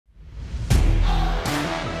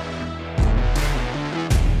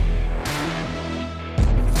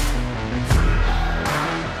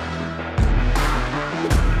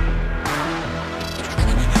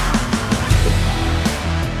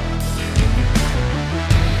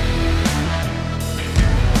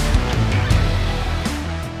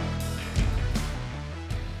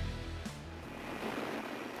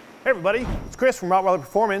everybody, it's Chris from Rottweiler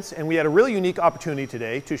Performance, and we had a really unique opportunity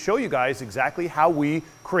today to show you guys exactly how we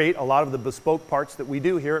create a lot of the bespoke parts that we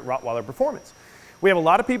do here at Rottweiler Performance. We have a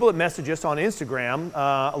lot of people that message us on Instagram,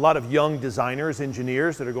 a lot of young designers,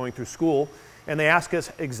 engineers that are going through school, and they ask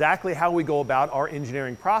us exactly how we go about our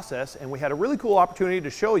engineering process, and we had a really cool opportunity to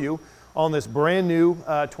show you on this brand new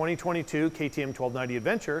 2022 KTM 1290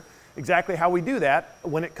 Adventure exactly how we do that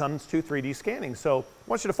when it comes to 3D scanning. So I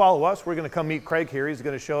want you to follow us. We're going to come meet Craig here. He's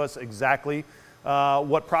going to show us exactly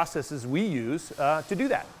what processes we use to do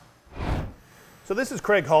that. So this is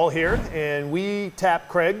Craig Hall here, and we tap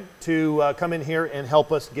Craig to come in here and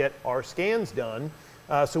help us get our scans done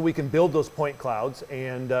so we can build those point clouds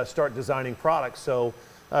and start designing products. So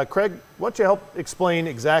Craig, why don't you help explain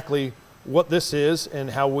exactly what this is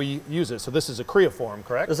and how we use it. So this is a creoform,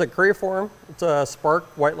 correct? This is a creoform. It's a spark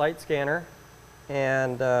white light scanner.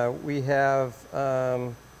 And we have,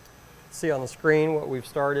 see on the screen what we've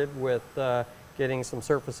started with getting some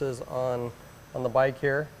surfaces on the bike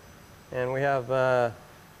here. And we have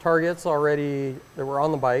targets already that were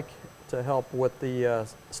on the bike to help with the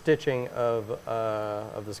stitching of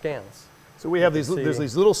the scans. So we have there's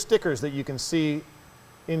these little stickers that you can see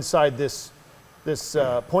inside this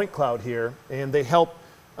point cloud here, and they help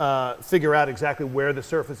figure out exactly where the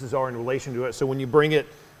surfaces are in relation to it. So when you bring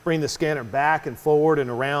the scanner back and forward and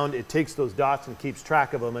around, it takes those dots and keeps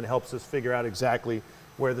track of them and helps us figure out exactly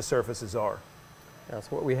where the surfaces are. Yeah,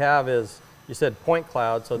 so what we have is, you said point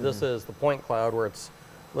cloud, so this is the point cloud where it's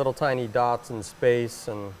little tiny dots in space,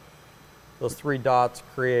 and those three dots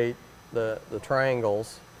create the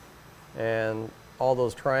triangles, and all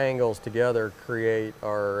those triangles together create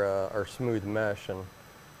our smooth mesh. And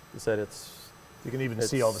you said you can even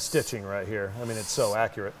see all the stitching right here. I mean, it's so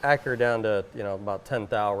accurate. Accurate down to about 10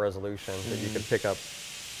 thou resolution that you can pick up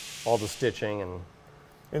all the stitching.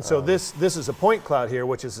 And so this is a point cloud here,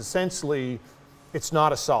 which is essentially, it's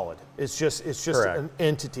not a solid. It's just an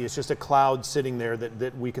entity. It's just a cloud sitting there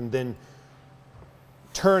that we can then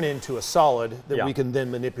turn into a solid that we can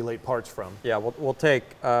then manipulate parts from. Yeah, we'll take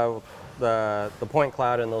the point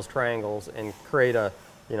cloud and those triangles and create a,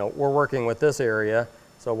 we're working with this area,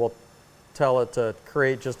 so we'll tell it to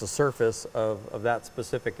create just a surface of that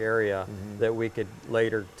specific area that we could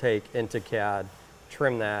later take into CAD,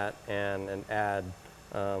 trim that, and add,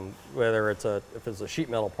 whether if it's a sheet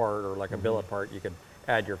metal part or like a billet part, you could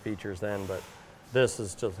add your features then. But this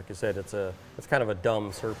is just, like you said, it's kind of a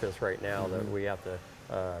dumb surface right now that we have to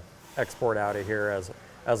export out of here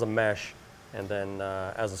as a mesh, and then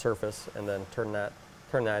as a surface, and then turn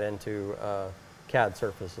that into CAD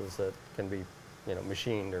surfaces that can be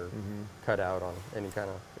machined or cut out on any kind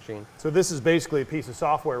of machine. So this is basically a piece of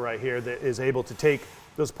software right here that is able to take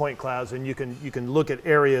those point clouds, and you can look at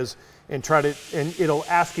areas and and it'll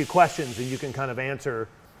ask you questions, and you can kind of answer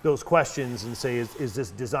those questions and say, is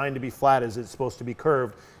this designed to be flat? Is it supposed to be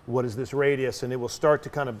curved? What is this radius? And it will start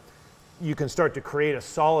to you can start to create a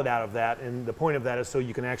solid out of that, and the point of that is so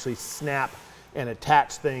you can actually snap and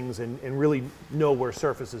attach things and really know where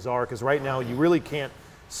surfaces are, because right now you really can't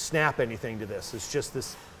snap anything to this. It's just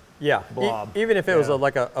this blob. Even if it was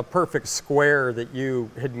like a perfect square that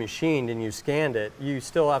you had machined and you scanned it, you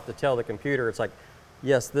still have to tell the computer, it's like,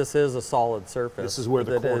 yes, this is a solid surface. This is where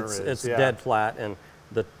the corner is. It's dead flat, and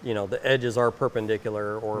the edges are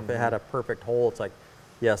perpendicular, or if it had a perfect hole, it's like,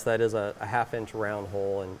 yes, that is a half-inch round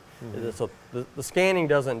hole. And so the scanning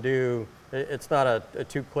doesn't do, it's not a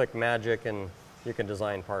two-click magic and you can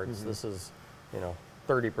design parts. This is,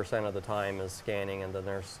 30% of the time is scanning, and then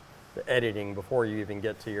there's the editing before you even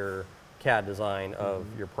get to your CAD design of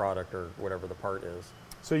your product or whatever the part is.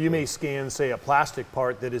 So you may scan, say, a plastic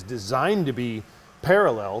part that is designed to be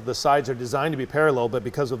parallel. The sides are designed to be parallel, but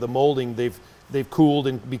because of the molding, they've cooled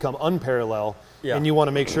and become unparallel. And you want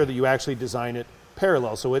to make sure that you actually design it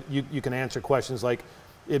parallel. So you can answer questions like,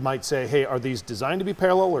 it might say, hey, are these designed to be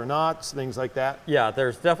parallel or not? Things like that. Yeah,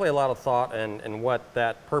 there's definitely a lot of thought and what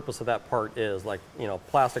that purpose of that part is. Like,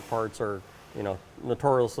 plastic parts are,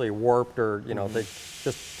 notoriously warped, or,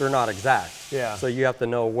 they're not exact. Yeah. So you have to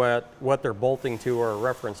know what they're bolting to, or a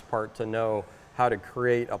reference part, to know how to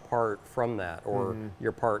create a part from that. Or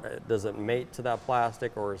your part, does it mate to that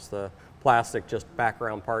plastic, or is the plastic just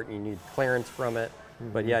background part and you need clearance from it?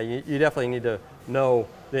 But yeah, you definitely need to know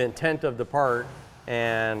the intent of the part,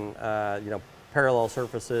 and parallel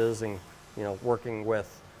surfaces, and working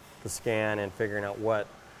with the scan and figuring out what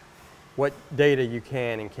data you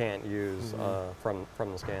can and can't use from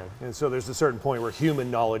the scan. And so there's a certain point where human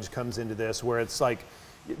knowledge comes into this, where it's like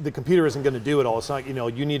the computer isn't going to do it all. It's not,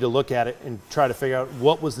 you need to look at it and try to figure out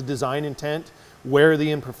what was the design intent, where are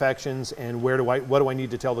the imperfections, and what do I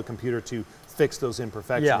need to tell the computer to fix those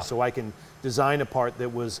imperfections. Yeah. So I can design a part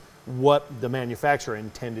that was what the manufacturer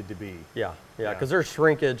intended to be. Yeah, because there's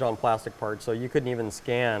shrinkage on plastic parts, so you couldn't even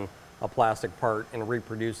scan a plastic part and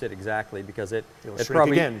reproduce it exactly because it's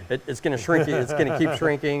probably again. It's going to shrink. It's going to keep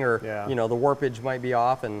shrinking, or Yeah. you know, the warpage might be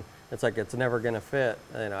off, and it's like it's never going to fit.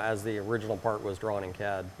 You know, as the original part was drawn in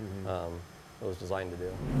CAD, it was designed to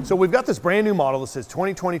do. So we've got this brand new model that says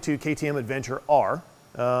 2022 KTM Adventure R,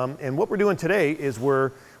 and what we're doing today is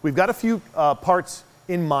we've got a few parts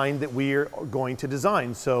in mind that we are going to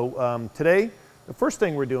design. So today, the first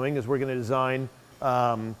thing we're doing is we're going to design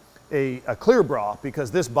a clear bra,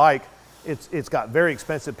 because this bike, it's got very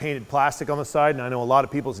expensive painted plastic on the side, and I know a lot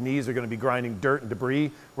of people's knees are going to be grinding dirt and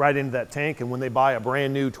debris right into that tank, and when they buy a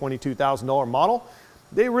brand new $22,000 model,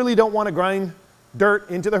 they really don't want to grind dirt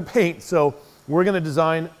into their paint. So we're going to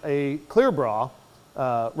design a clear bra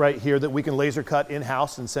right here that we can laser cut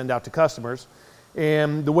in-house and send out to customers.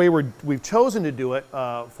 And the way we've chosen to do it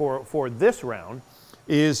for this round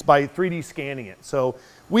is by 3D scanning it. So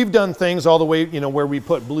we've done things all the way, you know, where we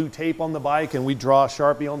put blue tape on the bike and we draw a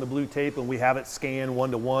Sharpie on the blue tape and we have it scanned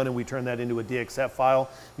 1-to-1, and we turn that into a DXF file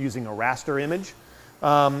using a raster image.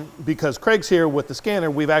 Because Craig's here with the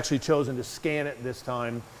scanner, we've actually chosen to scan it this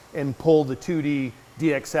time and pull the 2D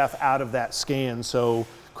DXF out of that scan. So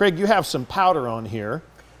Craig, you have some powder on here.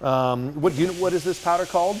 What is this powder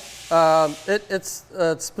called? It's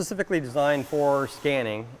specifically designed for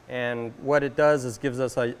scanning, and what it does is gives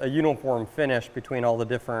us a uniform finish between all the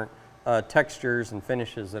different textures and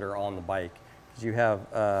finishes that are on the bike. Because you have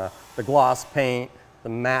the gloss paint, the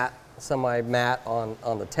matte, semi-matte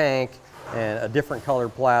on the tank, and a different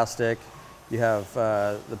colored plastic. You have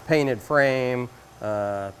the painted frame,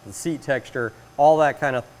 the seat texture, all that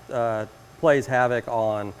kind of plays havoc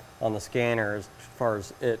on the scanner as far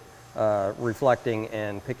as it reflecting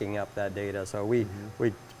and picking up that data. So we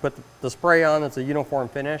put the spray on that's a uniform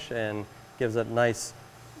finish and gives it a nice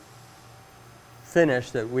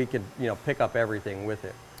finish that we could, you know, pick up everything with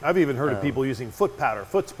it. I've even heard of people using foot powder,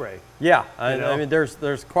 foot spray. Yeah, I mean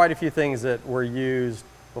there's quite a few things that were used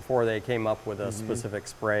before they came up with a specific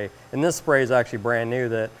spray. And this spray is actually brand new,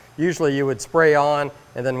 that usually you would spray on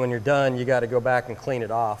and then when you're done you got to go back and clean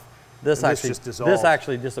it off. This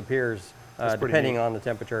actually disappears depending on the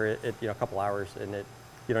temperature. You know, a couple hours, and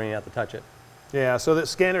you don't even have to touch it. Yeah, so that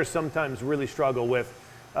scanners sometimes really struggle with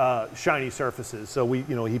shiny surfaces. So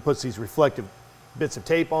he puts these reflective bits of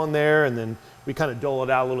tape on there, and then we kind of dole it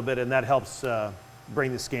out a little bit, and that helps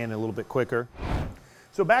bring the scan a little bit quicker.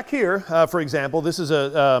 So back here, for example, this is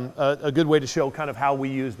a good way to show kind of how we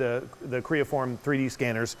use the Creaform 3D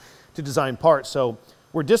scanners to design parts. So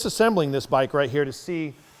we're disassembling this bike right here to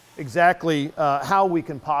see exactly how we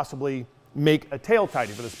can possibly make a tail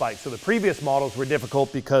tidy for this bike. So the previous models were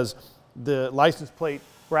difficult because the license plate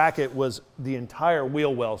bracket was the entire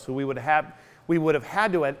wheel well. So we would have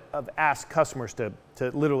had to have asked customers to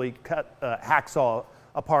literally cut hacksaw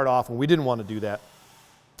a part off, and we didn't want to do that.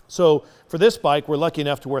 So for this bike, we're lucky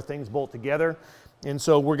enough to where things bolt together. And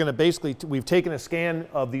so we're going to we've taken a scan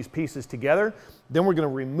of these pieces together. Then we're going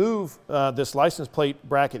to remove this license plate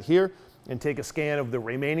bracket here and take a scan of the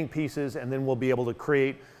remaining pieces, and then we'll be able to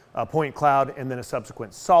create a point cloud and then a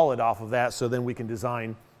subsequent solid off of that, so then we can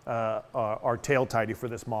design our tail tidy for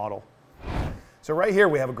this model. So right here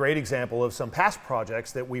we have a great example of some past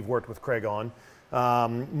projects that we've worked with Craig on,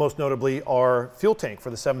 most notably our fuel tank for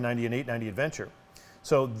the 790 and 890 Adventure.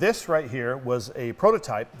 So this right here was a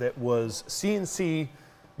prototype that was CNC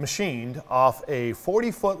machined off a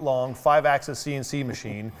 40-foot long 5-axis CNC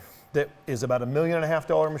machine that is about $1.5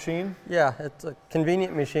 million machine. Yeah, it's a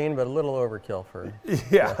convenient machine, but a little overkill for.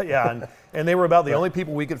 Yeah. And they were about the only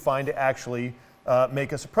people we could find to actually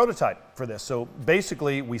make us a prototype for this. So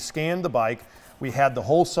basically, we scanned the bike. We had the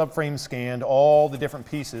whole subframe scanned, all the different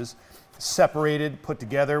pieces separated, put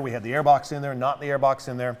together. We had the airbox in there, not the airbox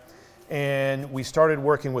in there. And we started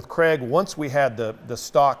working with Craig once we had the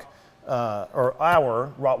stock or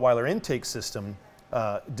our Rottweiler intake system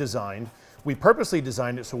designed. We purposely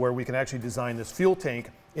designed it so where we can actually design this fuel tank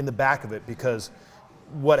in the back of it, because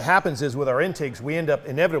what happens is with our intakes, we end up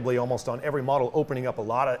inevitably almost on every model opening up a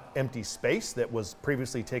lot of empty space that was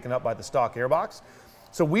previously taken up by the stock airbox.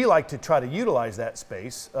 So we like to try to utilize that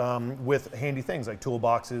space with handy things like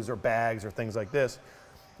toolboxes or bags or things like this.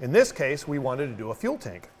 In this case, we wanted to do a fuel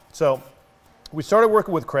tank. So we started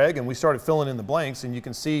working with Craig and we started filling in the blanks, and you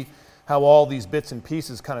can see how all these bits and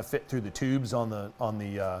pieces kind of fit through the tubes on the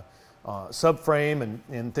subframe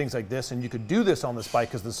and things like this. And you could do this on this bike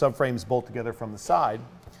because the subframes bolt together from the side.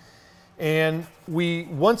 And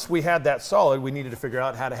once we had that solid, we needed to figure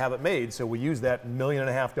out how to have it made. So we used that $1.5 million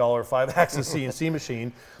 5-axis CNC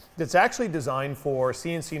machine, that's actually designed for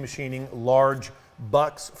CNC machining large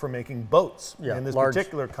bucks for making boats. Yeah, in this large,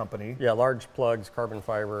 particular company. Yeah, large plugs, carbon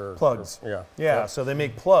fiber. Plugs. Yeah, so they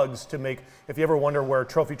make plugs to make, if you ever wonder where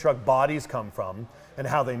trophy truck bodies come from and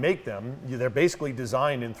how they make them, they're basically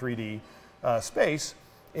designed in 3D space,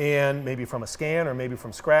 and maybe from a scan, or maybe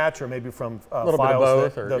from scratch, or maybe from little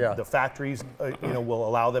files bit of both, that the factories will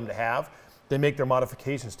allow them to have. They make their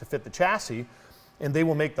modifications to fit the chassis, and they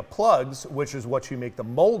will make the plugs, which is what you make the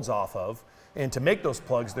molds off of. And to make those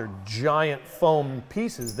plugs, they're giant foam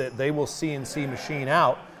pieces that they will CNC machine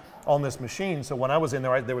out on this machine. So when I was in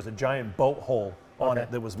there, there was a giant boat hull on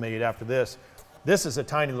it that was made after this. This is a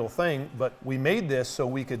tiny little thing, but we made this so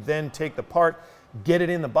we could then take the part, get it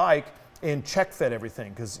in the bike, and check fit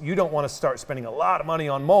everything, because you don't want to start spending a lot of money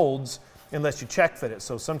on molds unless you check fit it.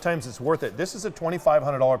 So sometimes it's worth it. This is a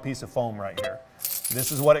 $2,500 piece of foam right here.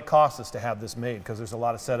 This is what it costs us to have this made, because there's a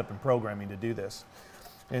lot of setup and programming to do this.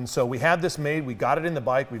 And so we had this made, we got it in the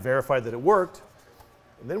bike, we verified that it worked,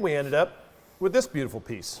 and then we ended up with this beautiful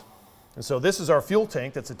piece. And so this is our fuel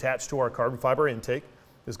tank that's attached to our carbon fiber intake.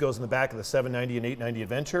 This goes in the back of the 790 and 890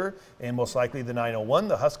 Adventure, and most likely the 901,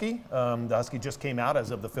 the Husky. The Husky just came out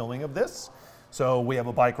as of the filming of this. So we have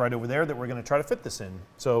a bike right over there that we're going to try to fit this in.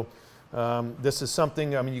 So this is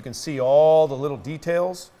something, I mean, you can see all the little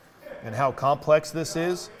details and how complex this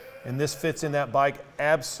is, and this fits in that bike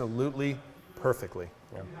absolutely perfectly.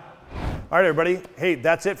 Yeah. All right, everybody. Hey,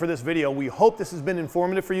 that's it for this video. We hope this has been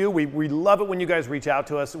informative for you. We love it when you guys reach out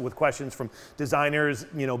to us with questions from designers,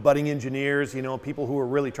 budding engineers, people who are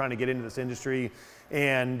really trying to get into this industry.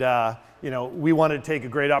 And, we wanted to take a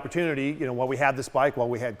great opportunity, while we had this bike, while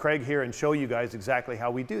we had Craig here, and show you guys exactly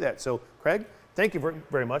how we do that. So, Craig, thank you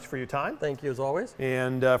very much for your time. Thank you, as always.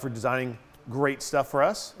 And for designing great stuff for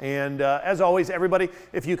us. And as always, everybody,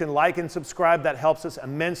 if you can like and subscribe, that helps us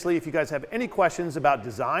immensely. If you guys have any questions about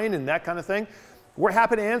design and that kind of thing, we're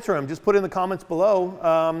happy to answer them. Just put in the comments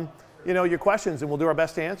below, your questions, and we'll do our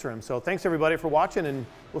best to answer them. So thanks, everybody, for watching, and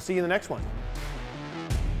we'll see you in the next one.